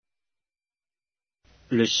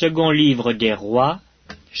Le second livre des rois,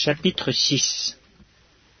 chapitre 6.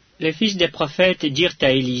 Les fils des prophètes dirent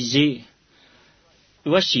à Élisée, «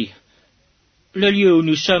 Voici, le lieu où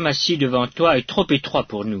nous sommes assis devant toi est trop étroit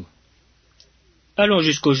pour nous. Allons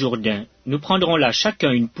jusqu'au Jourdain, nous prendrons là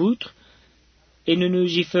chacun une poutre, et nous nous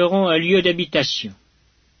y ferons un lieu d'habitation. »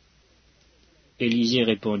 Élisée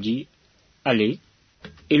répondit, « Allez. »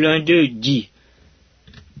 Et l'un d'eux dit,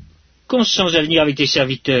 « Consens à venir avec tes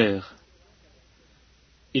serviteurs. »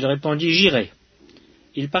 Il répondit, « J'irai. »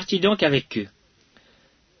 Il partit donc avec eux.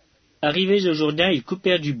 Arrivés au Jourdain, ils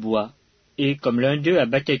coupèrent du bois, et comme l'un d'eux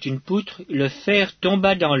abattait une poutre, le fer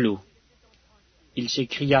tomba dans l'eau. Il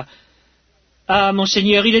s'écria, « Ah, mon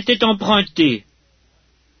Seigneur, il était emprunté !»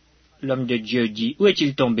 L'homme de Dieu dit, « Où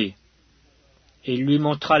est-il tombé ?» Et il lui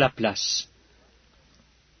montra la place.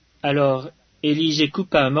 Alors Élisée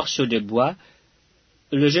coupa un morceau de bois,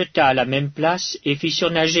 le jeta à la même place et fit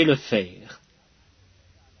surnager le fer.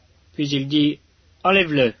 Puis il dit, «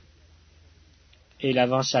 Enlève-le !» Et il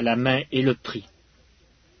avança la main et le prit.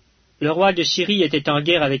 Le roi de Syrie était en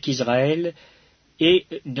guerre avec Israël, et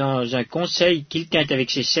dans un conseil qu'il tint avec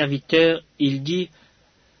ses serviteurs, il dit,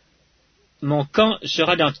 « Mon camp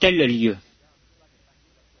sera dans tel lieu. »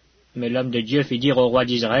 Mais l'homme de Dieu fit dire au roi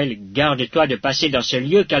d'Israël, « Garde-toi de passer dans ce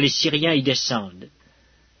lieu, car les Syriens y descendent. »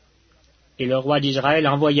 Et le roi d'Israël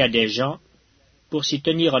envoya des gens pour s'y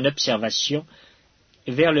tenir en observation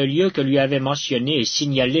vers le lieu que lui avait mentionné et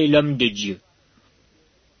signalé l'homme de Dieu.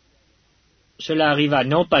 Cela arriva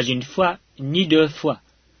non pas une fois, ni deux fois.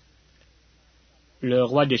 Le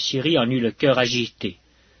roi de Syrie en eut le cœur agité.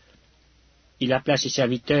 Il appela ses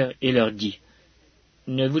serviteurs et leur dit, «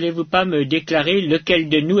 Ne voulez-vous pas me déclarer lequel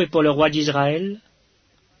de nous est pour le roi d'Israël »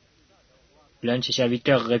 L'un de ses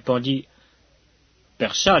serviteurs répondit, «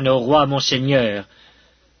 Personne, ô roi mon seigneur.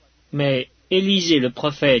 Mais Élisée le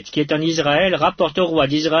prophète qui est en Israël rapporte au roi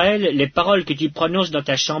d'Israël les paroles que tu prononces dans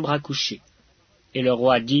ta chambre à coucher. » Et le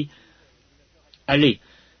roi dit, « Allez,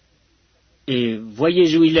 et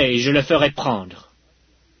voyez où il est, et je le ferai prendre. »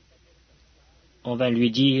 On vint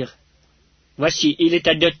lui dire, « Voici, il est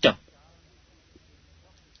à Dothan. »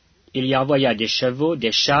 Il y envoya des chevaux,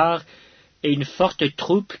 des chars, et une forte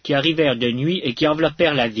troupe qui arrivèrent de nuit et qui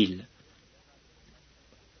enveloppèrent la ville.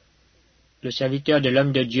 Le serviteur de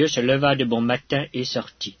l'homme de Dieu se leva de bon matin et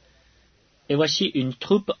sortit. Et voici une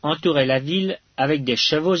troupe entourait la ville avec des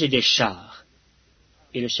chevaux et des chars.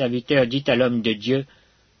 Et le serviteur dit à l'homme de Dieu,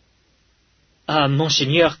 « Ah, mon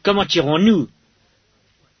Seigneur, comment irons-nous »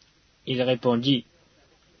 Il répondit,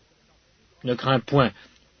 « Ne crains point,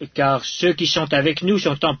 car ceux qui sont avec nous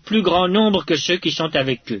sont en plus grand nombre que ceux qui sont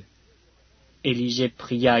avec eux. » Élisée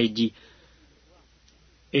pria et dit,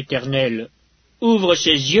 « Éternel, ouvre ses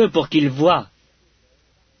yeux pour qu'il voie. »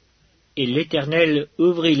 Et l'Éternel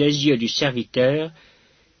ouvrit les yeux du serviteur,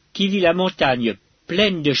 qui vit la montagne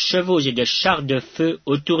pleine de chevaux et de chars de feu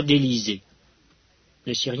autour d'Élisée.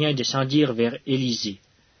 Les Syriens descendirent vers Élisée.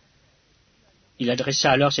 Il adressa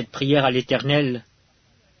alors cette prière à l'Éternel,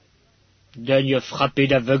 « Daigne frapper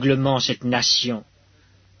d'aveuglement cette nation. »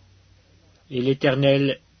 Et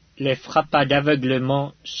l'Éternel les frappa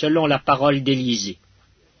d'aveuglement selon la parole d'Élisée.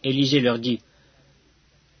 Élisée leur dit,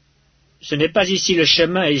 « Ce n'est pas ici le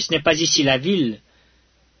chemin et ce n'est pas ici la ville.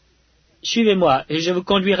 Suivez-moi et je vous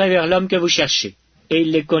conduirai vers l'homme que vous cherchez. » Et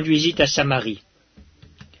il les conduisit à Samarie.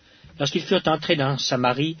 Lorsqu'ils furent entrés dans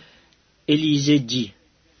Samarie, Élisée dit,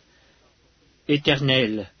 «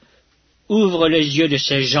 Éternel, ouvre les yeux de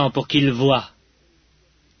ces gens pour qu'ils voient. »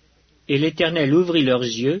 Et l'Éternel ouvrit leurs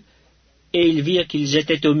yeux, et ils virent qu'ils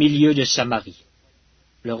étaient au milieu de Samarie.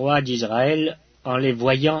 Le roi d'Israël, en les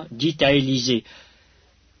voyant, dit à Élisée,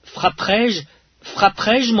 «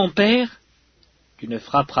 Frapperai-je, mon père ?» « Tu ne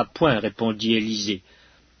frapperas point, répondit Élisée.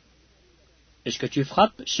 « Est-ce que tu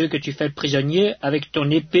frappes ceux que tu fais prisonniers avec ton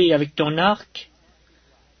épée et avec ton arc ?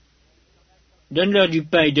 Donne-leur du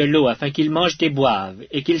pain et de l'eau afin qu'ils mangent et boivent,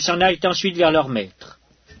 et qu'ils s'en aillent ensuite vers leur maître. »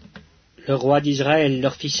 Le roi d'Israël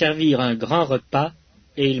leur fit servir un grand repas,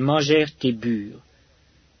 et ils mangèrent et burent.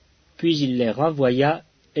 Puis il les renvoya,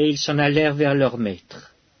 et ils s'en allèrent vers leur maître.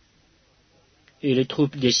 Et les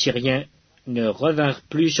troupes des Syriens ne revinrent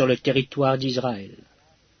plus sur le territoire d'Israël.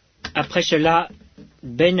 Après cela,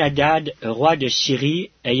 Ben-Hadad, roi de Syrie,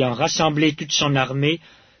 ayant rassemblé toute son armée,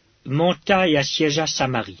 monta et assiégea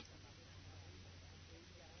Samarie.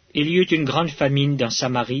 Il y eut une grande famine dans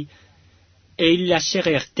Samarie, et ils la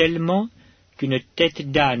serrèrent tellement qu'une tête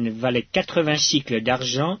d'âne valait 80 cycles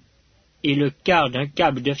d'argent, et le quart d'un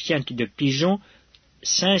câble de fiente de pigeon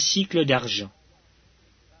 5 cycles d'argent.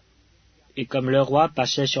 Et comme le roi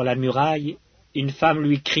passait sur la muraille, une femme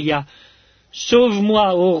lui cria, «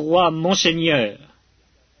 Sauve-moi, ô roi, mon seigneur !»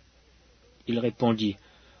 Il répondit,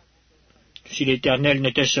 si l'Éternel ne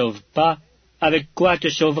te sauve pas, avec quoi te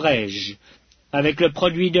sauverai-je? Avec le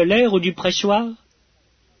produit de l'air ou du pressoir?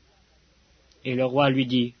 Et le roi lui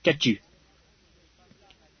dit, qu'as-tu?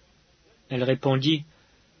 Elle répondit,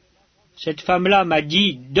 cette femme-là m'a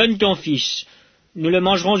dit, donne ton fils, nous le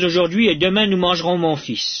mangerons aujourd'hui et demain nous mangerons mon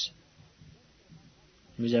fils.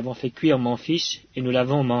 Nous avons fait cuire mon fils et nous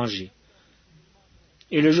l'avons mangé.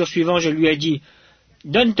 Et le jour suivant je lui ai dit,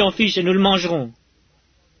 donne ton fils et nous le mangerons.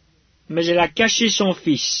 Mais elle a caché son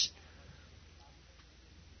fils.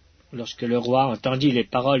 Lorsque le roi entendit les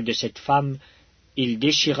paroles de cette femme, il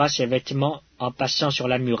déchira ses vêtements en passant sur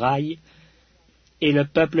la muraille, et le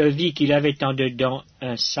peuple vit qu'il avait en dedans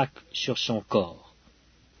un sac sur son corps.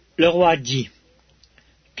 Le roi dit,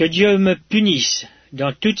 que Dieu me punisse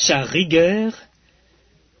dans toute sa rigueur,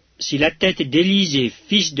 si la tête d'Élisée,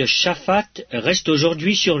 fils de Shaphat, reste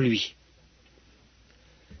aujourd'hui sur lui.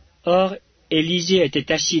 Or, Élisée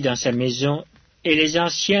était assis dans sa maison, et les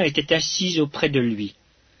anciens étaient assis auprès de lui.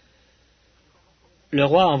 Le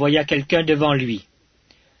roi envoya quelqu'un devant lui.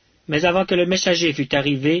 Mais avant que le messager fût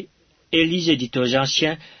arrivé, Élisée dit aux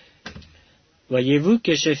anciens, « Voyez-vous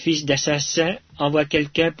que ce fils d'assassin envoie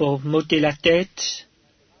quelqu'un pour m'ôter la tête?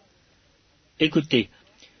 Écoutez,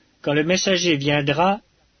 quand le messager viendra,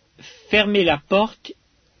 fermez la porte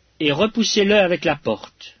et repoussez-le avec la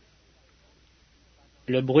porte. »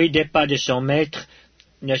 Le bruit des pas de son maître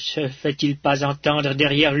ne se fait-il pas entendre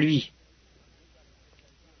derrière lui?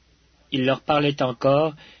 Il leur parlait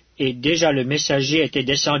encore, et déjà le messager était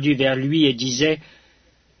descendu vers lui et disait,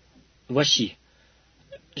 « Voici,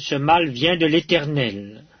 ce mal vient de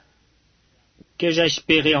l'Éternel. Qu'ai-je à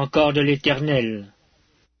espérer encore de l'Éternel? »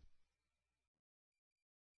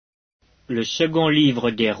 Le second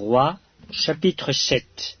livre des rois, chapitre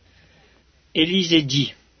 7. Élisée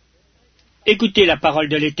dit, « Écoutez la parole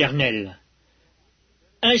de l'Éternel.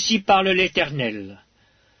 Ainsi parle l'Éternel.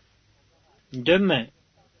 Demain,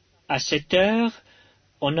 à 7 heures,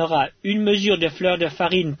 on aura 1 mesure de fleur de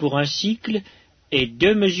farine pour 1 sicle et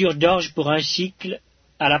 2 mesures d'orge pour 1 sicle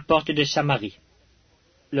à la porte de Samarie. »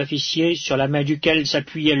 L'officier, sur la main duquel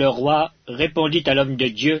s'appuyait le roi, répondit à l'homme de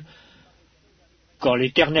Dieu, « Quand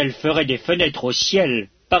l'Éternel ferait des fenêtres au ciel,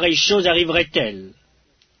 pareille chose arriverait-elle? »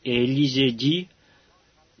 Et Élisée dit,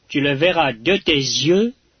 « Tu le verras de tes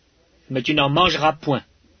yeux, mais tu n'en mangeras point. »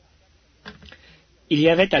 Il y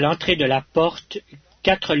avait à l'entrée de la porte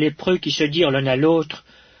 4 lépreux qui se dirent l'un à l'autre,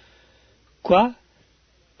 « Quoi?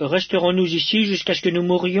 Resterons-nous ici jusqu'à ce que nous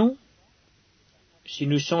mourions? Si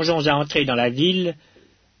nous songeons à entrer dans la ville,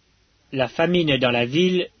 la famine est dans la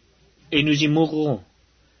ville, et nous y mourrons.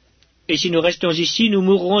 Et si nous restons ici, nous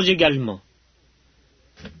mourrons également.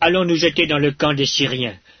 Allons nous jeter dans le camp des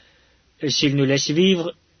Syriens. Et s'ils nous laissent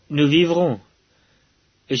vivre, nous vivrons.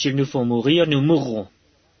 Et s'ils nous font mourir, nous mourrons. »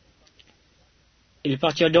 Ils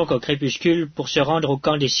partirent donc au crépuscule pour se rendre au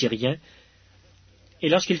camp des Syriens, et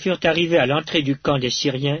lorsqu'ils furent arrivés à l'entrée du camp des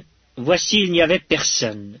Syriens, voici il n'y avait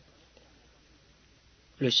personne.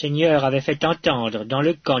 Le Seigneur avait fait entendre dans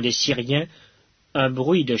le camp des Syriens un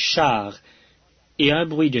bruit de chars et un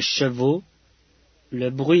bruit de chevaux,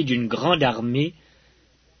 le bruit d'une grande armée,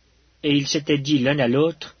 et ils s'étaient dit l'un à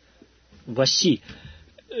l'autre, « Voici,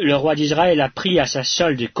 le roi d'Israël a pris à sa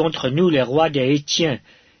solde contre nous les rois des Hétiens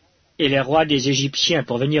et les rois des Égyptiens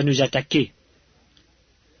pour venir nous attaquer. »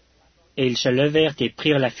 Et ils se levèrent et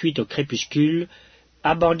prirent la fuite au crépuscule,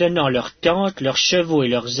 abandonnant leurs tentes, leurs chevaux et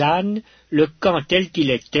leurs ânes, le camp tel qu'il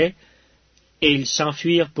était, et ils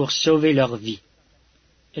s'enfuirent pour sauver leur vie.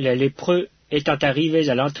 Les lépreux, étant arrivés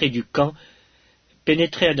à l'entrée du camp,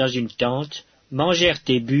 pénétrèrent dans une tente, mangèrent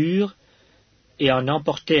et burent, et en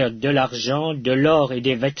emportèrent de l'argent, de l'or et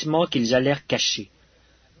des vêtements qu'ils allèrent cacher.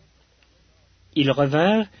 Ils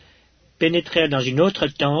revinrent, pénétrèrent dans une autre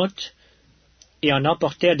tente, et en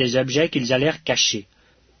emportèrent des objets qu'ils allèrent cacher.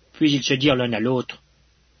 Puis ils se dirent l'un à l'autre,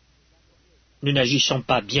 « Nous n'agissons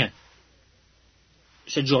pas bien.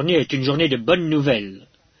 Cette journée est une journée de bonnes nouvelles.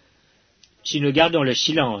 Si nous gardons le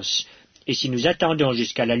silence, et si nous attendons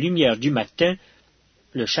jusqu'à la lumière du matin,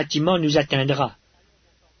 le châtiment nous atteindra.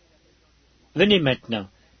 Venez maintenant,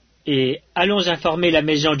 et allons informer la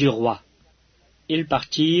maison du roi. » Ils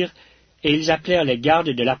partirent, et ils appelèrent les gardes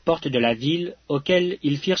de la porte de la ville, auxquels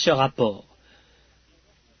ils firent ce rapport.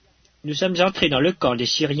 « Nous sommes entrés dans le camp des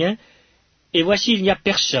Syriens, et voici il n'y a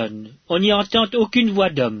personne, on n'y entend aucune voix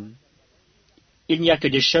d'homme. Il n'y a que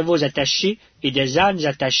des chevaux attachés et des ânes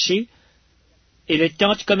attachés, et les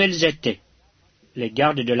tentes comme elles étaient. » Les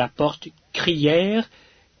gardes de la porte crièrent,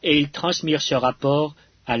 et ils transmirent ce rapport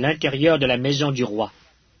à l'intérieur de la maison du roi.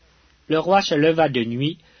 Le roi se leva de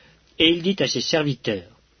nuit, et il dit à ses serviteurs,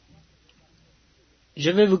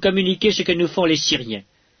 je veux vous communiquer ce que nous font les Syriens. »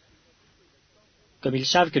 Comme ils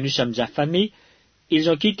savent que nous sommes affamés, ils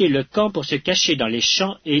ont quitté le camp pour se cacher dans les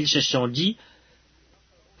champs, et ils se sont dit,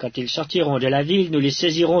 « Quand ils sortiront de la ville, nous les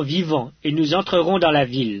saisirons vivants, et nous entrerons dans la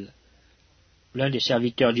ville. » L'un des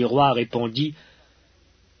serviteurs du roi répondit,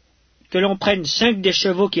 « Que l'on prenne 5 des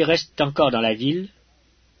chevaux qui restent encore dans la ville.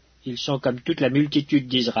 Ils sont comme toute la multitude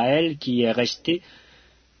d'Israël qui y est restée.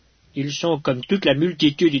 Ils sont comme toute la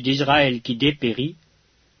multitude d'Israël qui dépérit.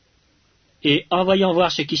 Et envoyons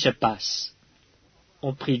voir ce qui se passe. »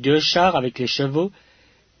 On prit 2 chars avec les chevaux,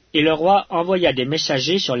 et le roi envoya des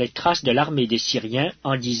messagers sur les traces de l'armée des Syriens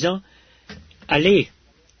en disant, « Allez,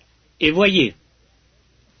 et voyez. »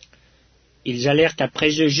 Ils allèrent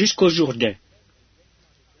après eux jusqu'au Jourdain.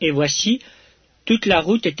 Et voici, toute la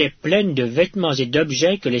route était pleine de vêtements et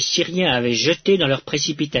d'objets que les Syriens avaient jetés dans leur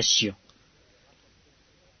précipitation.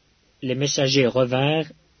 Les messagers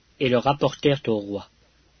revinrent et le rapportèrent au roi.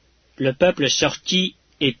 Le peuple sortit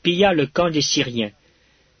et pilla le camp des Syriens.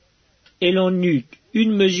 Et l'on eut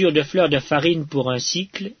 1 mesure de fleur de farine pour 1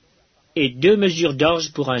 sicle, et 2 mesures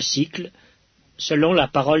d'orge pour 1 sicle, selon la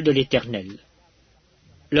parole de l'Éternel.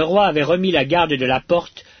 Le roi avait remis la garde de la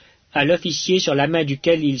porte à l'officier sur la main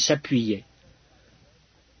duquel il s'appuyait.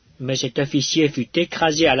 Mais cet officier fut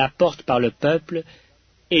écrasé à la porte par le peuple,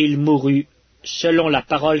 et il mourut, selon la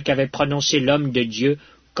parole qu'avait prononcée l'homme de Dieu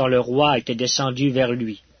quand le roi était descendu vers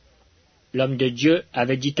lui. L'homme de Dieu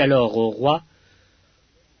avait dit alors au roi,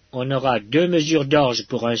 « On aura 2 mesures d'orge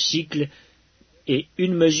pour 1 sicle, et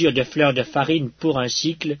 1 mesure de fleur de farine pour 1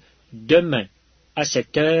 sicle, demain, à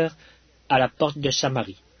 7 heures, à la porte de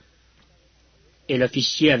Samarie. » Et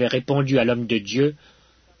l'officier avait répondu à l'homme de Dieu,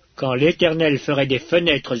 « Quand l'Éternel ferait des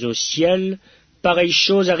fenêtres au ciel, pareille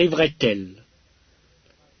chose arriverait-elle »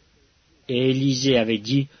 Et Élisée avait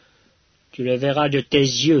dit, « Tu le verras de tes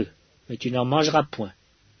yeux, mais tu n'en mangeras point. »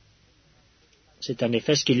 C'est en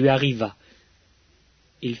effet ce qui lui arriva.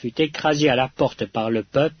 Il fut écrasé à la porte par le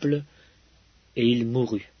peuple, et il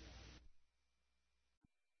mourut.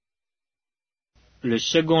 Le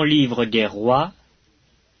second livre des rois,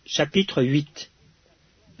 chapitre 8.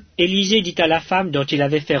 Élisée dit à la femme dont il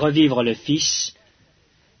avait fait revivre le fils,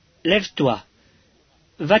 « Lève-toi,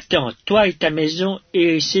 va-t'en, toi et ta maison,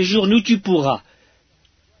 et séjourne où tu pourras,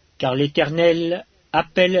 car l'Éternel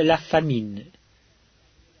appelle la famine.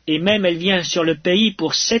 Et même elle vient sur le pays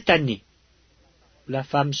pour 7 années. » La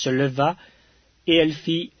femme se leva, et elle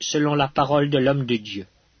fit selon la parole de l'homme de Dieu.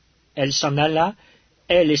 Elle s'en alla,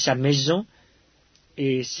 elle et sa maison,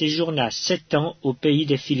 et séjourna 7 ans au pays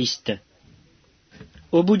des Philistins.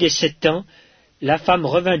 Au bout des 7 ans, la femme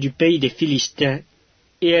revint du pays des Philistins,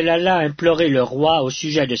 et elle alla implorer le roi au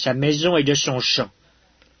sujet de sa maison et de son champ.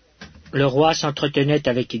 Le roi s'entretenait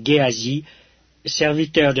avec Géasi,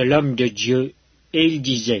 serviteur de l'homme de Dieu, et il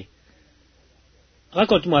disait, «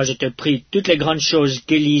 Raconte-moi, je te prie, toutes les grandes choses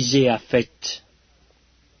qu'Élisée a faites. »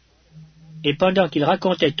 Et pendant qu'il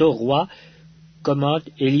racontait au roi comment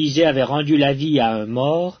Élisée avait rendu la vie à un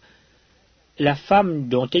mort, la femme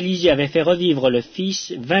dont Élisée avait fait revivre le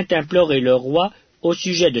fils vint implorer le roi au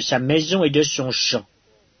sujet de sa maison et de son champ.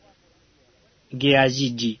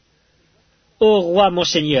 Géasi dit, « Ô roi mon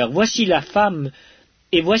seigneur, voici la femme,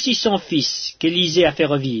 et voici son fils qu'Élisée a fait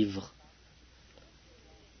revivre. »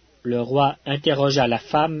 Le roi interrogea la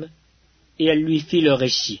femme, et elle lui fit le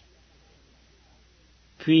récit.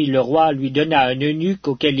 Puis le roi lui donna un eunuque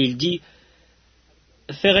auquel il dit,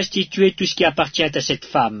 « Fais restituer tout ce qui appartient à cette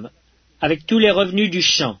femme, avec tous les revenus du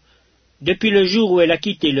champ, depuis le jour où elle a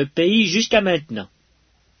quitté le pays jusqu'à maintenant. »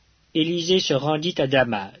 Élisée se rendit à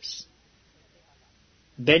Damas.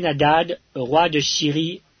 Ben-Hadad, roi de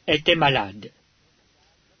Syrie, était malade.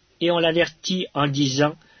 Et on l'avertit en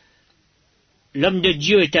disant, « L'homme de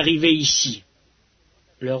Dieu est arrivé ici. »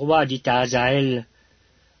 Le roi dit à Hazaël,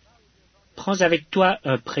 « Prends avec toi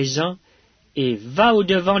un présent et va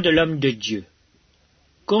au-devant de l'homme de Dieu.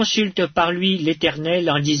 Consulte par lui l'Éternel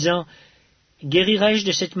en disant, « Guérirai-je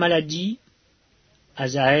de cette maladie ?»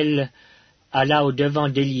 Hazaël alla au-devant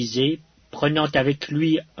d'Élisée, prenant avec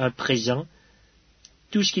lui un présent,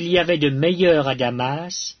 tout ce qu'il y avait de meilleur à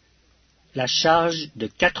Damas, la charge de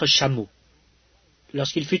 4 chameaux.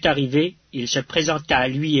 Lorsqu'il fut arrivé, il se présenta à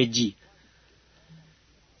lui et dit,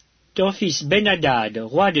 « Ton fils Ben-Hadad,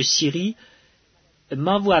 roi de Syrie,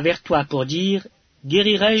 m'envoie vers toi pour dire, «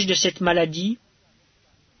 Guérirai-je de cette maladie ?»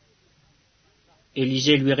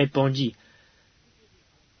 Élisée lui répondit,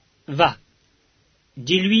 « Va,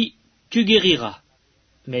 dis-lui, tu guériras,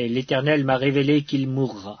 mais l'Éternel m'a révélé qu'il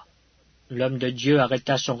mourra. » L'homme de Dieu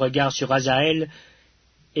arrêta son regard sur Hazaël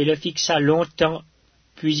et le fixa longtemps,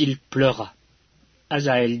 puis il pleura.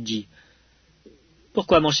 Hazaël dit,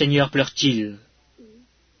 Pourquoi mon Seigneur pleure-t-il?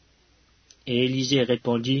 Et Élisée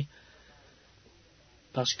répondit,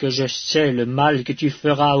 parce que je sais le mal que tu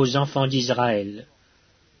feras aux enfants d'Israël.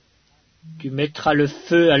 Tu mettras le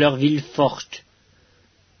feu à leurs villes fortes.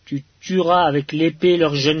 Tu tueras avec l'épée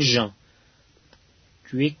leurs jeunes gens.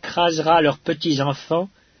 Tu écraseras leurs petits enfants,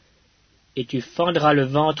 et tu fendras le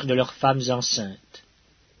ventre de leurs femmes enceintes.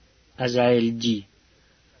 Hazaël dit,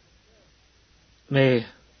 mais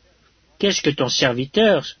qu'est-ce que ton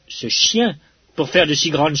serviteur, ce chien, pour faire de si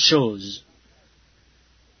grandes choses?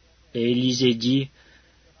 Et Élisée dit,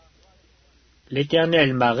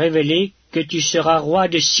 l'Éternel m'a révélé que tu seras roi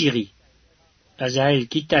de Syrie. Hazaël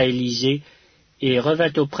quitta Élisée et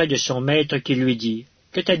revint auprès de son maître qui lui dit,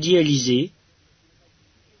 que t'a dit Élisée?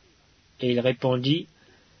 Et il répondit,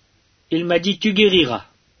 il m'a dit, tu guériras.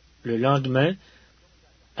 Le lendemain,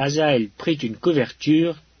 Hazaël prit une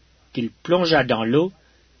couverture qu'il plongea dans l'eau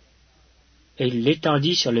et il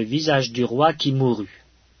l'étendit sur le visage du roi qui mourut.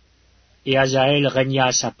 Et Hazaël régna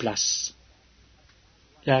à sa place.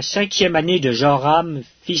 La 5e année de Joram,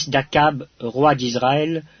 fils d'Akab, roi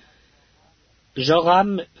d'Israël,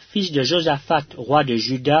 Joram, fils de Josaphat, roi de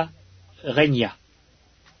Juda, régna.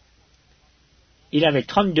 Il avait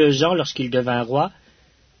 32 ans lorsqu'il devint roi,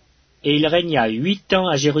 et il régna 8 ans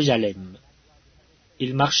à Jérusalem.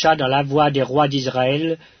 Il marcha dans la voie des rois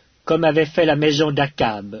d'Israël, comme avait fait la maison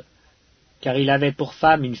d'Akab, car il avait pour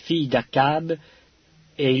femme une fille d'Akab,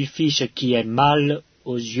 et il fit ce qui est mal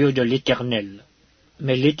aux yeux de l'Éternel.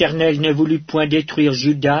 Mais l'Éternel ne voulut point détruire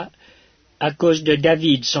Juda à cause de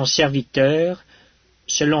David son serviteur,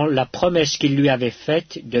 selon la promesse qu'il lui avait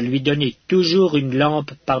faite de lui donner toujours une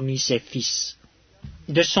lampe parmi ses fils.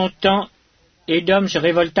 De son temps, Édom se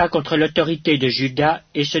révolta contre l'autorité de Juda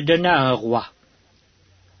et se donna un roi.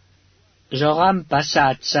 Joram passa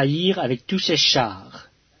à Tsaïr avec tous ses chars.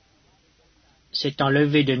 S'étant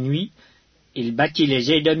levé de nuit, il battit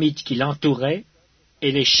les Édomites qui l'entouraient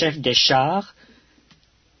et les chefs des chars,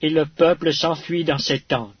 et le peuple s'enfuit dans ses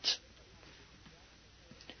tentes.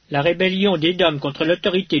 La rébellion d'Édom contre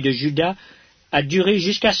l'autorité de Juda a duré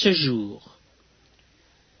jusqu'à ce jour.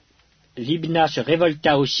 Libna se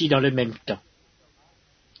révolta aussi dans le même temps.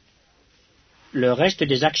 Le reste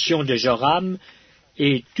des actions de Joram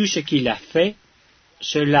et tout ce qu'il a fait,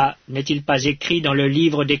 cela n'est-il pas écrit dans le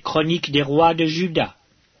livre des chroniques des rois de Juda?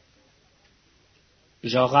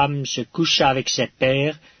 Joram se coucha avec ses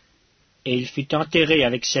pères, et il fut enterré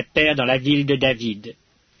avec ses pères dans la ville de David.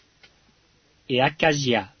 Et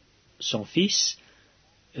Akazia, son fils,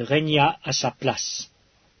 régna à sa place.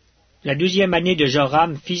 La 12e année de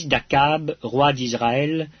Joram, fils d'Akab, roi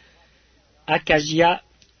d'Israël, Akazia,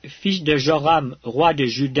 fils de Joram, roi de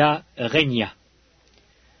Juda, régna.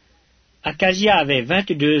 Akazia avait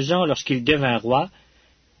 22 ans lorsqu'il devint roi,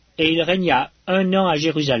 et il régna 1 an à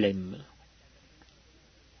Jérusalem.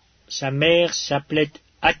 Sa mère s'appelait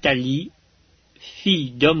Athalie,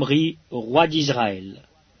 fille d'Omri, roi d'Israël.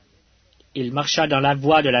 Il marcha dans la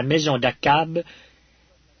voie de la maison d'Akab,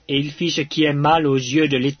 et il fit ce qui est mal aux yeux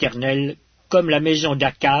de l'Éternel, comme la maison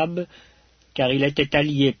d'Akab, car il était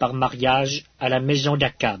allié par mariage à la maison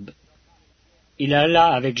d'Akab. Il alla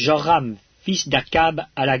avec Joram, fils d'Akab,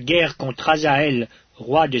 à la guerre contre Hazaël,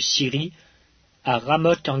 roi de Syrie, à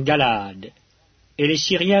Ramoth en Galaad, et les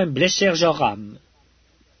Syriens blessèrent Joram.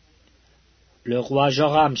 Le roi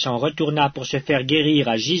Joram s'en retourna pour se faire guérir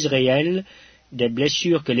à Jizréel des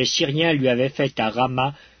blessures que les Syriens lui avaient faites à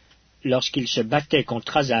Rama lorsqu'il se battait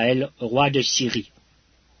contre Hazaël, roi de Syrie.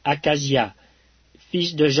 Akazia,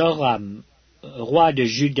 fils de Joram, roi de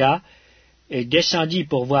Juda, descendit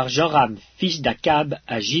pour voir Joram, fils d'Akab,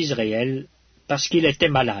 à Jizréel, parce qu'il était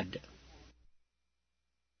malade.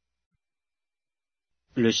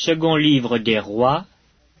 Le second livre des rois,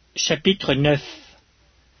 chapitre 9.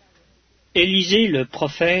 Élisée le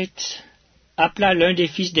prophète appela l'un des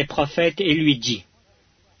fils des prophètes et lui dit,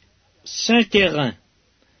 « Saint-Hérin,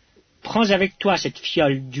 prends avec toi cette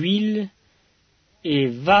fiole d'huile et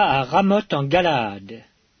va à Ramoth en Galaad.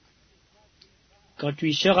 Quand tu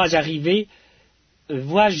y seras arrivé,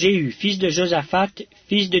 vois Jéhu, fils de Josaphat,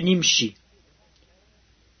 fils de Nimshi.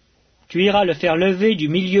 Tu iras le faire lever du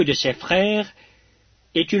milieu de ses frères,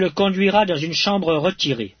 et tu le conduiras dans une chambre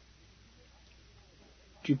retirée.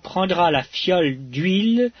 Tu prendras la fiole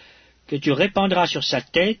d'huile que tu répandras sur sa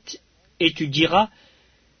tête, et tu diras,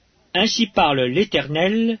 « Ainsi parle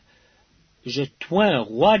l'Éternel, je toins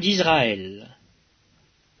roi d'Israël. »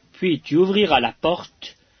 Puis tu ouvriras la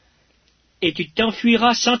porte, et tu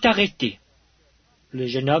t'enfuiras sans t'arrêter. Le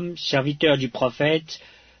jeune homme, serviteur du prophète,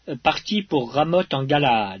 partit pour Ramoth en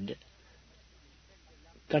Galaad.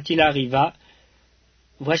 Quand il arriva,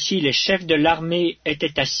 voici les chefs de l'armée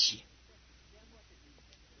étaient assis.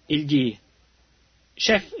 Il dit, «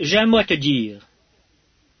 Chef, j'ai un mot à te dire. »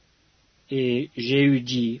 Et Jéhu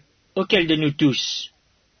dit, « Auquel de nous tous ?»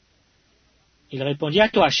 Il répondit, « À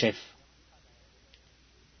toi, chef. »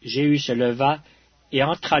 Jéhu se leva et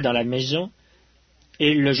entra dans la maison,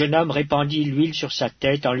 et le jeune homme répandit l'huile sur sa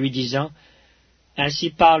tête en lui disant, «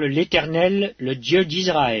 Ainsi parle l'Éternel, le Dieu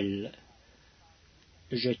d'Israël.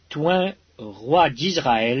 Je toins roi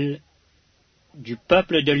d'Israël, du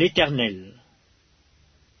peuple de l'Éternel.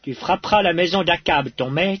 Tu frapperas la maison d'Akab, ton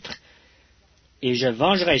maître, et je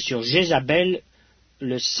vengerai sur Jézabel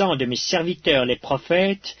le sang de mes serviteurs les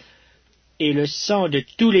prophètes, et le sang de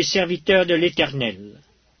tous les serviteurs de l'Éternel.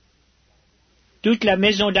 Toute la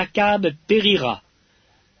maison d'Akab périra.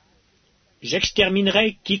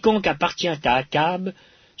 J'exterminerai quiconque appartient à Akab,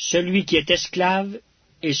 celui qui est esclave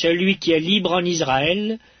et celui qui est libre en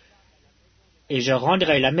Israël, et je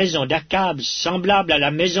rendrai la maison d'Akab semblable à la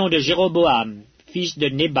maison de Jéroboam, fils de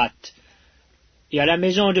Nébat, et à la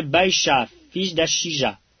maison de Baïcha, fils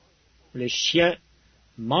d'Achija. Les chiens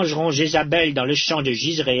mangeront Jézabel dans le champ de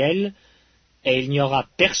Jizréel, et il n'y aura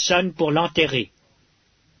personne pour l'enterrer. »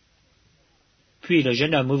 Puis le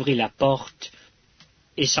jeune homme ouvrit la porte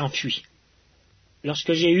et s'enfuit.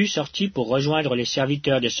 Lorsque Jéhu sortit pour rejoindre les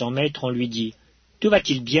serviteurs de son maître, on lui dit, « Tout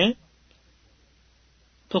va-t-il bien?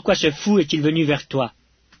 Pourquoi ce fou est-il venu vers toi ?»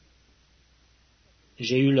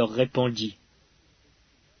 Jéhu leur répondit,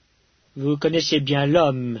 « Vous connaissez bien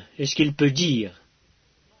l'homme et ce qu'il peut dire. »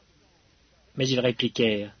 Mais ils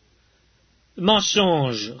répliquèrent, «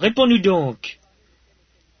 Mensonge, réponds-nous donc. »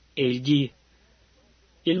 Et il dit,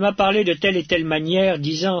 « Il m'a parlé de telle et telle manière,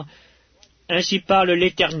 disant, « Ainsi parle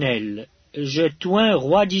l'Éternel, je toins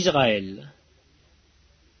roi d'Israël. »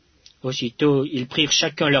 Aussitôt ils prirent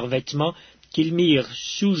chacun leurs vêtements, qu'ils mirent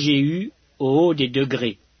sous Jéhu au haut des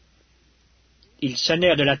degrés. Ils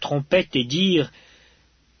sonnèrent de la trompette et dirent,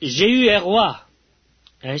 « Jéhu est roi. »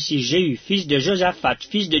 Ainsi Jéhu, fils de Josaphat,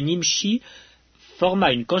 fils de Nimshi,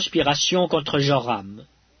 forma une conspiration contre Joram.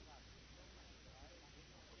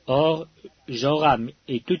 Or, Joram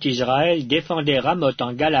et tout Israël défendaient Ramoth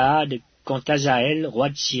en Galaad contre Hazaël, roi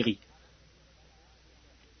de Syrie.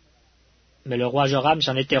 Mais le roi Joram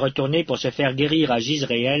s'en était retourné pour se faire guérir à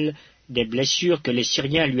Jizréel des blessures que les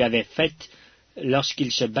Syriens lui avaient faites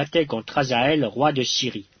lorsqu'il se battait contre Hazaël, roi de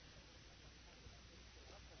Syrie.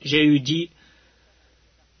 Jéhu dit,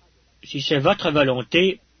 « Si c'est votre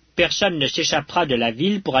volonté, personne ne s'échappera de la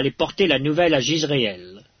ville pour aller porter la nouvelle à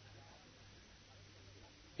Jizréel. »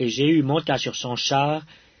 Et Jéhu monta sur son char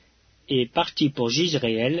et partit pour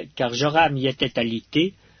Jizréel, car Joram y était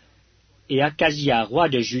alité, et Akazia, roi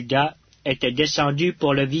de Juda, était descendu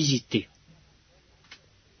pour le visiter.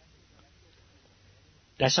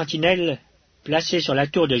 La sentinelle, placée sur la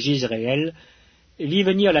tour de Jizréel, vit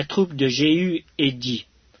venir la troupe de Jéhu et dit,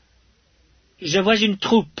 « Je vois une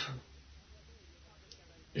troupe. »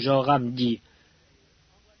 Joram dit,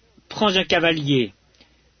 « Prends un cavalier,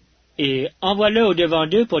 et envoie-le au-devant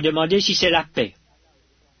d'eux pour demander si c'est la paix. »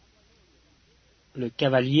 Le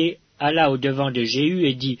cavalier alla au-devant de Jéhu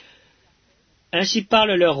et dit, « Ainsi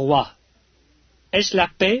parle le roi. Est-ce la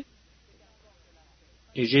paix? »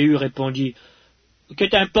 Et Jéhu répondit, « Que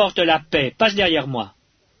t'importe la paix? Passe derrière moi. »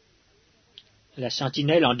 La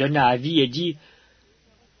sentinelle en donna avis et dit,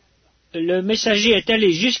 « Le messager est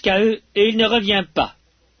allé jusqu'à eux et il ne revient pas. »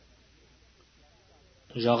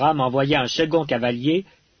 Joram envoya un second cavalier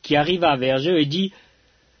qui arriva vers eux et dit,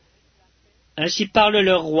 « Ainsi parle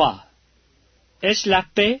le roi. Est-ce la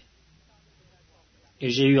paix? » Et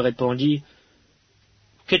Jéhu répondit,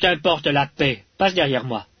 « Que t'importe la paix? Passe derrière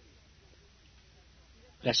moi. »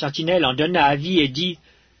 La sentinelle en donna avis et dit,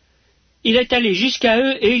 « Il est allé jusqu'à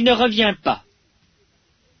eux et il ne revient pas. »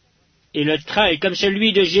 Et le train est comme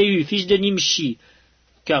celui de Jéhu, fils de Nimshi,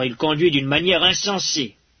 car il conduit d'une manière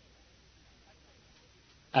insensée.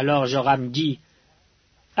 Alors Joram dit,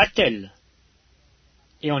 « Attelle !»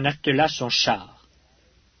 Et on attela son char.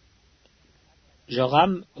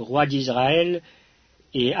 Joram, roi d'Israël,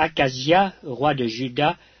 et Akazia, roi de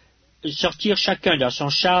Juda, sortirent chacun dans son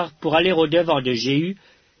char pour aller au-devant de Jéhu,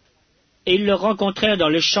 et ils le rencontrèrent dans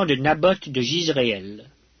le champ de Naboth de Jizréel.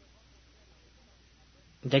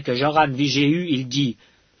 Dès que Joram vit Jéhu, il dit,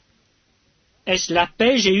 « Est-ce la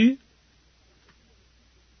paix, Jéhu? »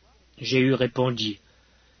 Jéhu répondit,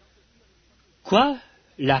 « Quoi?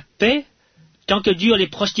 La paix, tant que durent les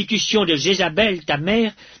prostitutions de Jézabel, ta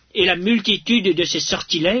mère, et la multitude de ses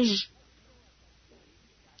sortilèges? »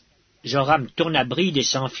 Joram tourna bride et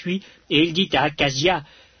s'enfuit, et il dit à Akazia,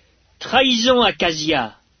 « Trahison,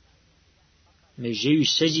 Akazia !» Mais Jéhu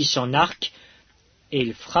saisit son arc et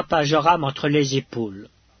il frappa Joram entre les épaules.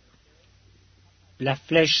 La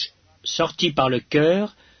flèche sortit par le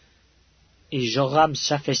cœur, et Joram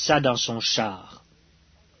s'affaissa dans son char.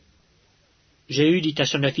 Jéhu dit à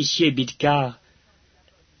son officier Bidkar,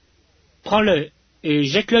 « Prends-le et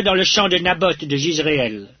jette-le dans le champ de Naboth de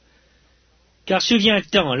Jizréel. Car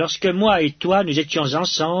souviens-t'en, lorsque moi et toi nous étions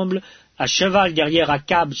ensemble, à cheval derrière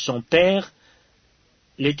Akab son père,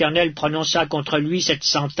 l'Éternel prononça contre lui cette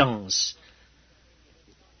sentence.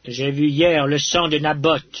 J'ai vu hier le sang de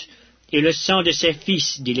Naboth et le sang de ses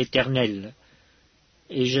fils, dit l'Éternel,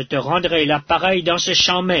 et je te rendrai la pareille dans ce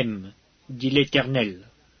champ même, dit l'Éternel.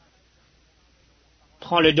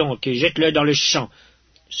 Prends-le donc et jette-le dans le champ,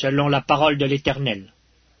 selon la parole de l'Éternel. »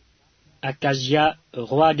 Akazia,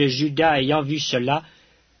 roi de Juda, ayant vu cela,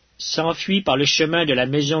 s'enfuit par le chemin de la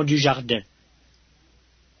maison du jardin.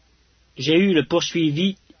 Jéhu le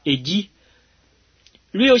poursuivit et dit,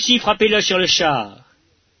 « Lui aussi frappez-le sur le char. »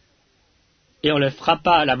 Et on le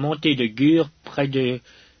frappa à la montée de Gur, près de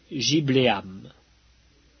Gibléam.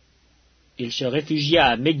 Il se réfugia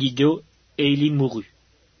à Megiddo, et il y mourut.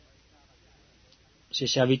 Ses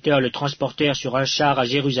serviteurs le transportèrent sur un char à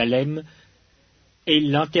Jérusalem, et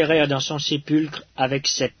ils l'enterrèrent dans son sépulcre avec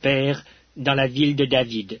ses pères dans la ville de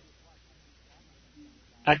David.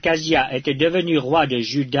 Akazia était devenu roi de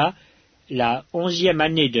Juda la 11e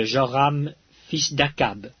année de Joram, fils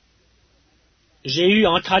d'Akab. Jéhu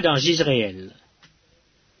entra dans Jizréel.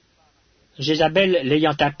 Jézabel,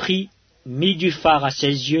 l'ayant appris, mit du fard à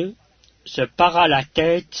ses yeux, se para la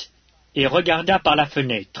tête et regarda par la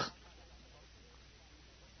fenêtre.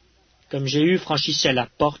 Comme Jéhu franchissait la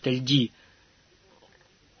porte, elle dit,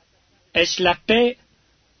 « Est-ce la paix,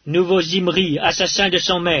 nouveau Zimri, assassin de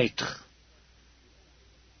son maître ?»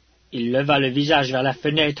 Il leva le visage vers la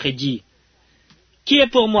fenêtre et dit, « Qui est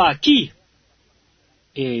pour moi, qui ?»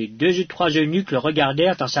 Et 2 ou 3 eunuques le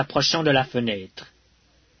regardèrent en s'approchant de la fenêtre.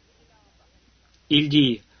 Il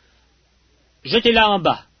dit, « Jetez-la en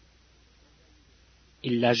bas. »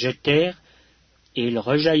 Ils la jetèrent, et il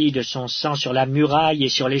rejaillit de son sang sur la muraille et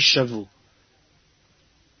sur les chevaux.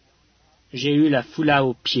 Jéhu la foula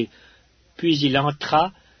aux pieds, puis il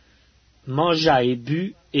entra, mangea et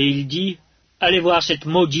but, et il dit, « Allez voir cette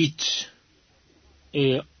maudite,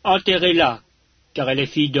 et enterrez-la, car elle est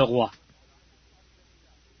fille de roi. »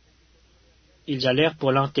 Ils allèrent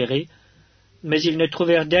pour l'enterrer, mais ils ne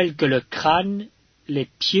trouvèrent d'elle que le crâne, les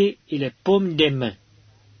pieds et les paumes des mains.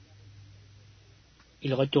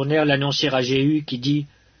 Ils retournèrent l'annoncer à Jéhu, qui dit,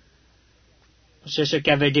 « C'est ce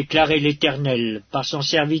qu'avait déclaré l'Éternel par son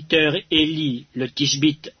serviteur Élie le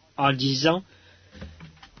Tishbite, en disant,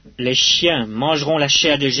 « Les chiens mangeront la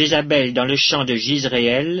chair de Jézabel dans le champ de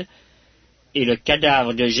Jizréel, et le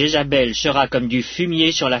cadavre de Jézabel sera comme du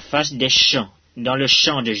fumier sur la face des champs, dans le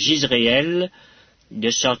champ de Jizréel, de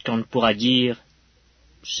sorte qu'on ne pourra dire,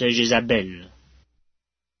 c'est Jézabel. »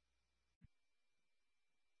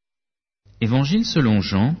 Évangile selon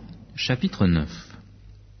Jean, chapitre 9.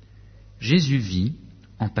 Jésus vit,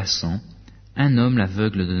 en passant, un homme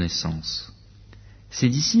aveugle de naissance. Ses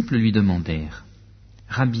disciples lui demandèrent, «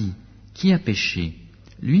 Rabbi, qui a péché,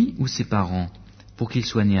 lui ou ses parents, pour qu'il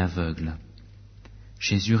soit né aveugle ?»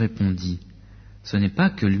 Jésus répondit, « Ce n'est pas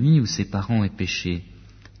que lui ou ses parents aient péché,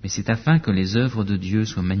 mais c'est afin que les œuvres de Dieu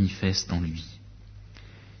soient manifestes en lui.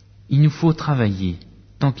 Il nous faut travailler,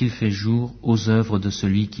 tant qu'il fait jour, aux œuvres de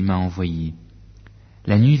celui qui m'a envoyé.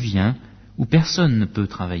 La nuit vient où personne ne peut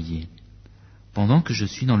travailler. Pendant que je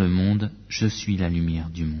suis dans le monde, je suis la lumière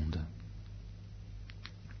du monde. »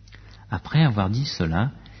 Après avoir dit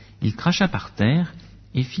cela, il cracha par terre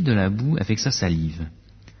et fit de la boue avec sa salive.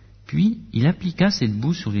 Puis il appliqua cette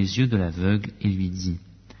boue sur les yeux de l'aveugle et lui dit,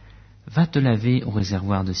 « Va te laver au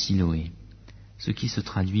réservoir de Siloé », ce qui se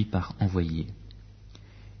traduit par « envoyer ».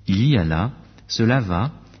 Il y alla, se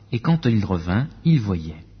lava, et quand il revint, il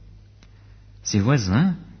voyait. Ses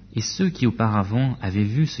voisins, et ceux qui auparavant avaient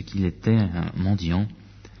vu ce qu'il était un mendiant,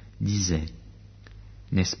 disaient,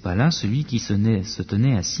 « N'est-ce pas là celui qui se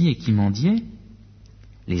tenait assis et qui mendiait ?»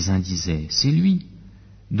 Les uns disaient, « C'est lui ».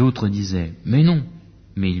 D'autres disaient, « Mais non,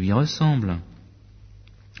 mais il lui ressemble. »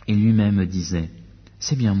 Et lui-même disait, «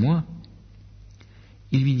 C'est bien moi. »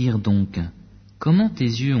 Ils lui dirent donc, « Comment tes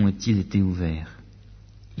yeux ont-ils été ouverts ?»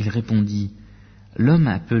 Il répondit, « L'homme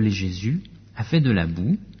appelé Jésus a fait de la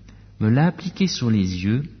boue, me l'a appliqué sur les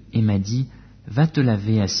yeux et m'a dit, « Va te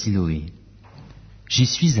laver à Siloé. » J'y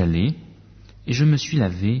suis allé, et je me suis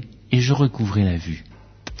lavé, et je recouvrai la vue.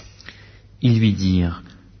 Ils lui dirent,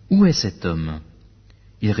 « Où est cet homme ?»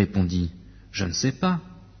 Il répondit, « Je ne sais pas. »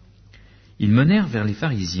 Ils menèrent vers les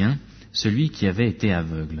pharisiens celui qui avait été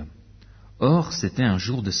aveugle. Or, c'était un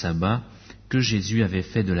jour de sabbat, que Jésus avait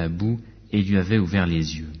fait de la boue et lui avait ouvert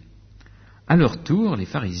les yeux. À leur tour, les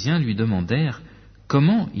pharisiens lui demandèrent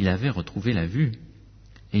comment il avait retrouvé la vue.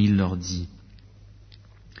 Et il leur dit,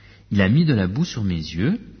 « Il a mis de la boue sur mes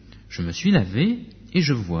yeux, je me suis lavé et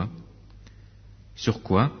je vois. » Sur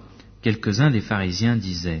quoi, quelques-uns des pharisiens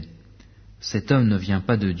disaient, « Cet homme ne vient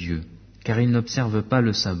pas de Dieu, car il n'observe pas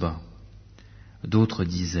le sabbat. » D'autres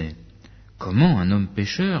disaient, « Comment un homme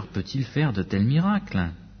pécheur peut-il faire de tels miracles ?»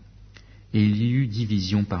 Et il y eut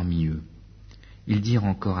division parmi eux. Ils dirent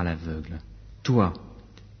encore à l'aveugle, « Toi,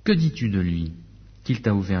 que dis-tu de lui, qu'il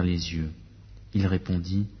t'a ouvert les yeux ?» Il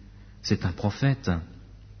répondit, « C'est un prophète. »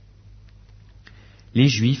 Les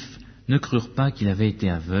Juifs ne crurent pas qu'il avait été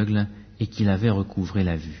aveugle et qu'il avait recouvré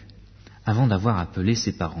la vue, avant d'avoir appelé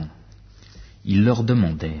ses parents. Ils leur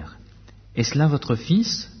demandèrent, « Est-ce là votre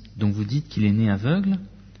fils, dont vous dites qu'il est né aveugle?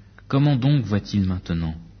 Comment donc voit-il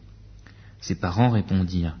maintenant ?» Ses parents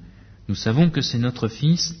répondirent, « Nous savons que c'est notre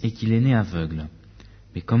fils et qu'il est né aveugle.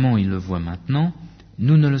 Mais comment il le voit maintenant,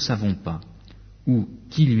 nous ne le savons pas. Ou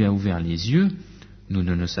qui lui a ouvert les yeux, nous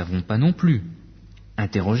ne le savons pas non plus.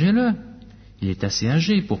 Interrogez-le, il est assez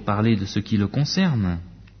âgé pour parler de ce qui le concerne. »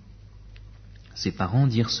 Ses parents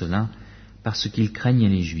dirent cela parce qu'ils craignaient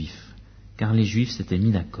les Juifs, car les Juifs s'étaient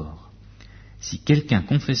mis d'accord. Si quelqu'un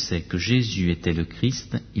confessait que Jésus était le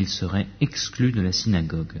Christ, il serait exclu de la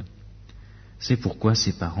synagogue. C'est pourquoi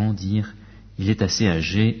ses parents dirent, « Il est assez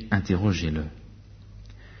âgé, interrogez-le. »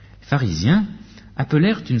 Les pharisiens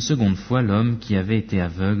appelèrent une seconde fois l'homme qui avait été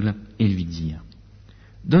aveugle et lui dirent,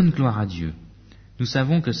 « Donne gloire à Dieu, nous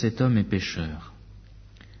savons que cet homme est pécheur. »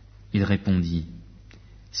 Il répondit,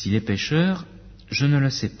 « S'il est pécheur, je ne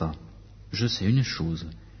le sais pas. Je sais une chose,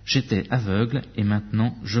 j'étais aveugle et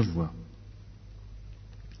maintenant je vois. »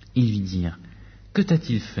 Ils lui dirent, « Que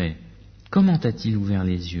t'a-t-il fait? Comment t'a-t-il ouvert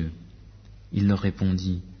les yeux ?» Il leur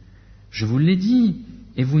répondit, « Je vous l'ai dit,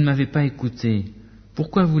 et vous ne m'avez pas écouté.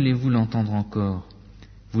 Pourquoi voulez-vous l'entendre encore?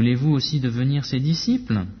 Voulez-vous aussi devenir ses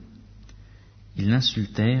disciples ?» Ils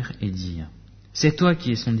l'insultèrent et dirent, « C'est toi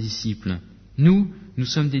qui es son disciple. Nous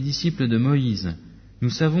sommes des disciples de Moïse. Nous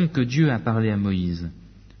savons que Dieu a parlé à Moïse.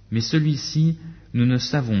 Mais celui-ci, nous ne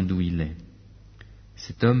savons d'où il est. »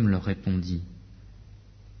 Cet homme leur répondit,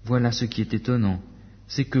 « Voilà ce qui est étonnant,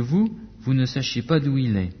 c'est que vous ne sachiez pas d'où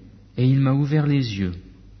il est, et il m'a ouvert les yeux.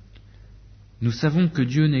 Nous savons que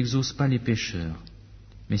Dieu n'exauce pas les pécheurs,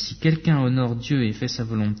 mais si quelqu'un honore Dieu et fait sa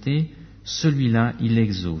volonté, celui-là il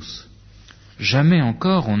l'exauce. Jamais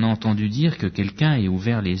encore on n'a entendu dire que quelqu'un ait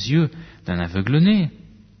ouvert les yeux d'un aveugle-né.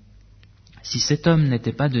 Si cet homme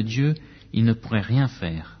n'était pas de Dieu, il ne pourrait rien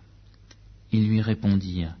faire. » Ils lui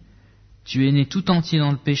répondirent, « Tu es né tout entier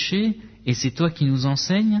dans le péché, et c'est toi qui nous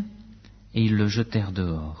enseignes ?» Et ils le jetèrent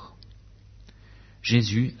dehors.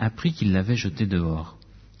 Jésus apprit qu'il l'avait jeté dehors.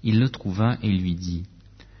 Il le trouva et lui dit,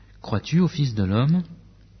 « Crois-tu au Fils de l'homme »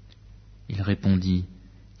 Il répondit,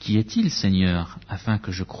 « Qui est-il, Seigneur, afin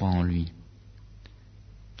que je croie en lui ?»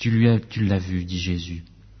 Tu l'as vu, dit Jésus,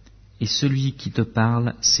 et celui qui te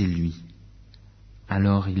parle, c'est lui.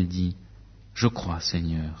 Alors il dit, « Je crois,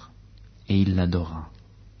 Seigneur. » Et il l'adora.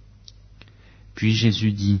 Puis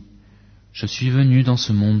Jésus dit, « Je suis venu dans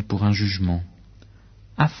ce monde pour un jugement,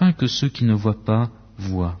 afin que ceux qui ne voient pas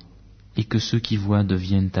voient, et que ceux qui voient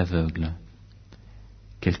deviennent aveugles. »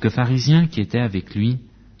 Quelques pharisiens qui étaient avec lui,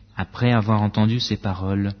 après avoir entendu ces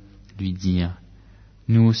paroles, lui dirent, «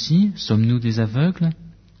 Nous aussi, sommes-nous des aveugles ?»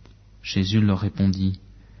 Jésus leur répondit,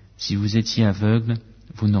 « Si vous étiez aveugles,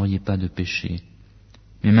 vous n'auriez pas de péché.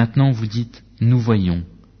 Mais maintenant vous dites, « Nous voyons »,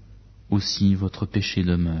 aussi votre péché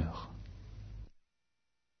demeure. »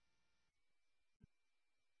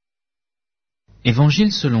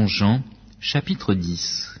 Évangile selon Jean, chapitre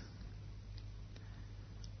 10.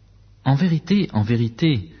 En vérité,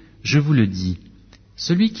 je vous le dis,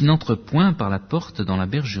 celui qui n'entre point par la porte dans la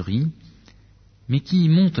bergerie, mais qui y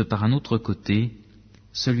monte par un autre côté,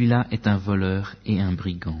 celui-là est un voleur et un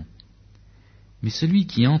brigand. Mais celui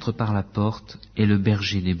qui entre par la porte est le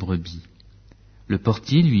berger des brebis. Le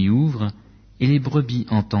portier lui ouvre, et les brebis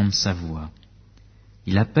entendent sa voix.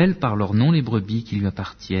 Il appelle par leur nom les brebis qui lui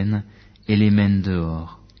appartiennent, et les mène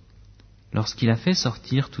dehors. Lorsqu'il a fait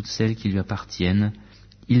sortir toutes celles qui lui appartiennent,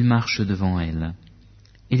 il marche devant elles,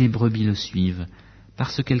 et les brebis le suivent,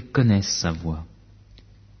 parce qu'elles connaissent sa voix.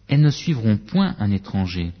 Elles ne suivront point un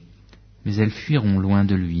étranger, mais elles fuiront loin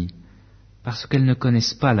de lui, parce qu'elles ne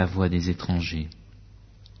connaissent pas la voix des étrangers.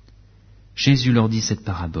 Jésus leur dit cette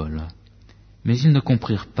parabole, mais ils ne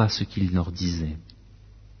comprirent pas ce qu'il leur disait.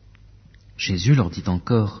 Jésus leur dit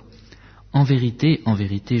encore, « En vérité,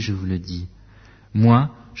 je vous le dis,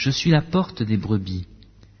 moi, je suis la porte des brebis.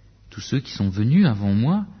 Tous ceux qui sont venus avant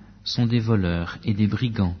moi sont des voleurs et des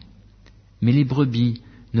brigands, mais les brebis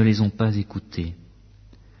ne les ont pas écoutés.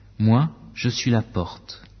 Moi, je suis la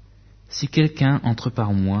porte. Si quelqu'un entre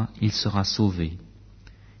par moi, il sera sauvé.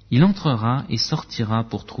 Il entrera et sortira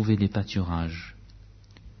pour trouver des pâturages.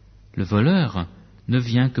 Le voleur ne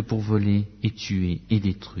vient que pour voler et tuer et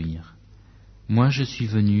détruire. Moi, je suis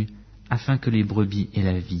venu afin que les brebis aient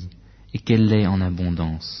la vie et qu'elle l'ait en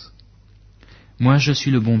abondance. Moi, je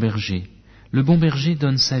suis le bon berger. Le bon berger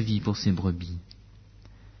donne sa vie pour ses brebis.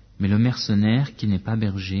 Mais le mercenaire qui n'est pas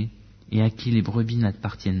berger et à qui les brebis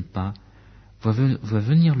n'appartiennent pas, voit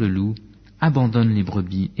venir le loup, abandonne les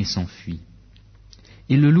brebis et s'enfuit.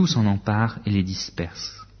 Et le loup s'en empare et les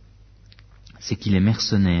disperse. C'est qu'il est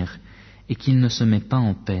mercenaire et qu'il ne se met pas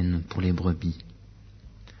en peine pour les brebis.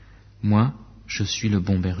 Moi, je suis le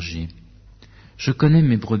bon berger. Je connais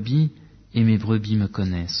mes brebis et mes brebis me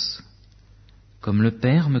connaissent. Comme le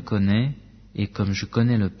Père me connaît et comme je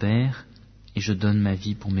connais le Père et je donne ma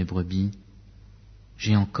vie pour mes brebis,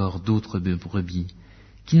 j'ai encore d'autres brebis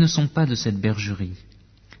qui ne sont pas de cette bergerie.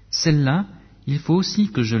 Celles-là, il faut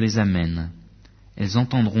aussi que je les amène. Elles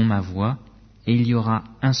entendront ma voix, et il y aura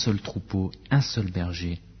un seul troupeau, un seul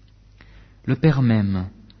berger. Le Père m'aime,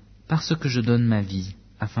 parce que je donne ma vie,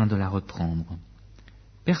 afin de la reprendre.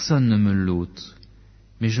 Personne ne me l'ôte,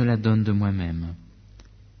 mais je la donne de moi-même.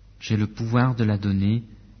 J'ai le pouvoir de la donner,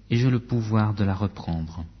 et j'ai le pouvoir de la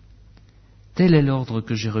reprendre. Tel est l'ordre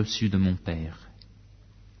que j'ai reçu de mon Père.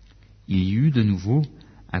 Il y eut de nouveau,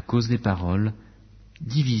 à cause des paroles,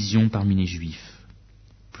 division parmi les Juifs.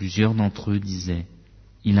 Plusieurs d'entre eux disaient,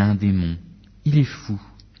 « Il a un démon, il est fou,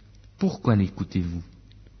 pourquoi l'écoutez-vous »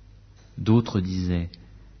 D'autres disaient,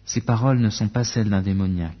 « Ces paroles ne sont pas celles d'un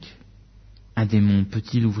démoniaque. Un démon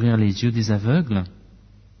peut-il ouvrir les yeux des aveugles »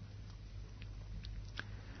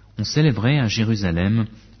 On célébrait à Jérusalem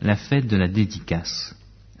la fête de la dédicace.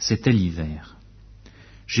 C'était l'hiver.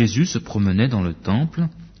 Jésus se promenait dans le temple,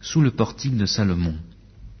 sous le portique de Salomon.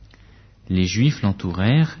 Les Juifs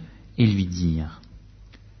l'entourèrent et lui dirent,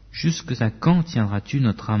 « Jusqu'à quand tiendras-tu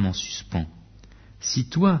notre âme en suspens? Si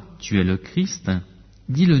toi, tu es le Christ,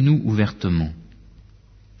 dis-le-nous ouvertement. »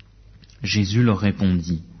 Jésus leur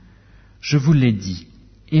répondit, « Je vous l'ai dit,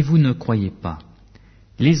 et vous ne croyez pas.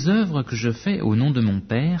 Les œuvres que je fais au nom de mon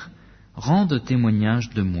Père rendent témoignage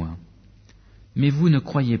de moi. Mais vous ne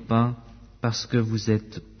croyez pas parce que vous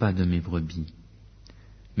n'êtes pas de mes brebis.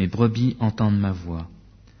 Mes brebis entendent ma voix.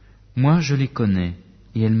 Moi je les connais,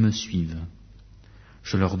 et elles me suivent.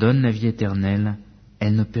 Je leur donne la vie éternelle,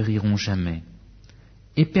 elles ne périront jamais,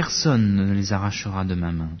 et personne ne les arrachera de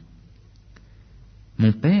ma main.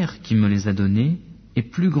 Mon Père qui me les a donnés est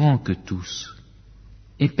plus grand que tous,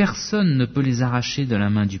 et personne ne peut les arracher de la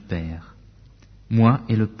main du Père. Moi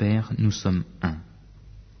et le Père, nous sommes un. »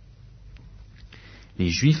 Les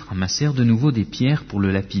Juifs ramassèrent de nouveau des pierres pour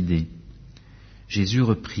le lapider. Jésus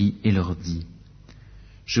reprit et leur dit,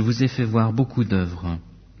 « Je vous ai fait voir beaucoup d'œuvres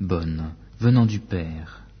bonnes venant du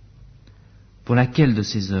Père. Pour laquelle de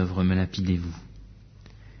ces œuvres me lapidez-vous »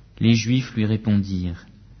 Les Juifs lui répondirent,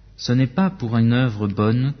 « Ce n'est pas pour une œuvre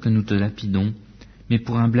bonne que nous te lapidons, mais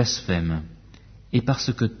pour un blasphème, et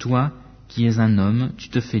parce que toi, qui es un homme, tu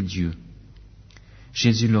te fais Dieu. »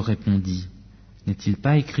 Jésus leur répondit, « N'est-il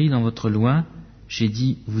pas écrit dans votre loi, j'ai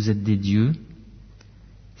dit, vous êtes des dieux »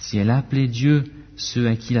 Si elle a appelé Dieu ceux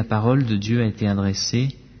à qui la parole de Dieu a été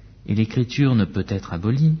adressée, et l'écriture ne peut être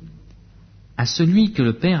abolie, à celui que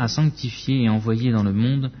le Père a sanctifié et envoyé dans le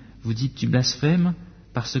monde, vous dites tu blasphèmes,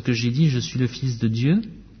 parce que j'ai dit je suis le Fils de Dieu?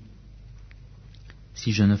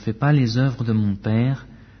 Si je ne fais pas les œuvres de mon Père,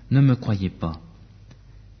 ne me croyez pas.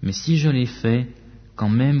 Mais si je les fais, quand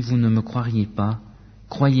même vous ne me croiriez pas,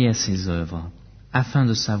 croyez à ces œuvres, afin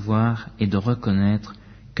de savoir et de reconnaître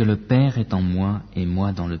que le Père est en moi et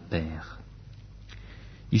moi dans le Père.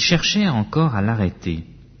 Ils cherchèrent encore à l'arrêter,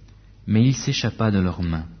 mais il s'échappa de leurs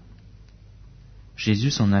mains.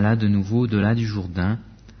 Jésus s'en alla de nouveau au-delà du Jourdain,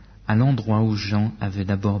 à l'endroit où Jean avait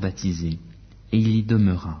d'abord baptisé, et il y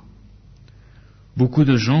demeura. Beaucoup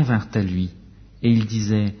de gens vinrent à lui, et ils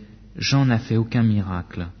disaient, « Jean n'a fait aucun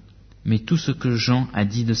miracle, mais tout ce que Jean a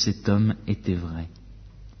dit de cet homme était vrai. »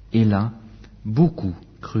 Et là, beaucoup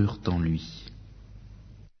crurent en lui.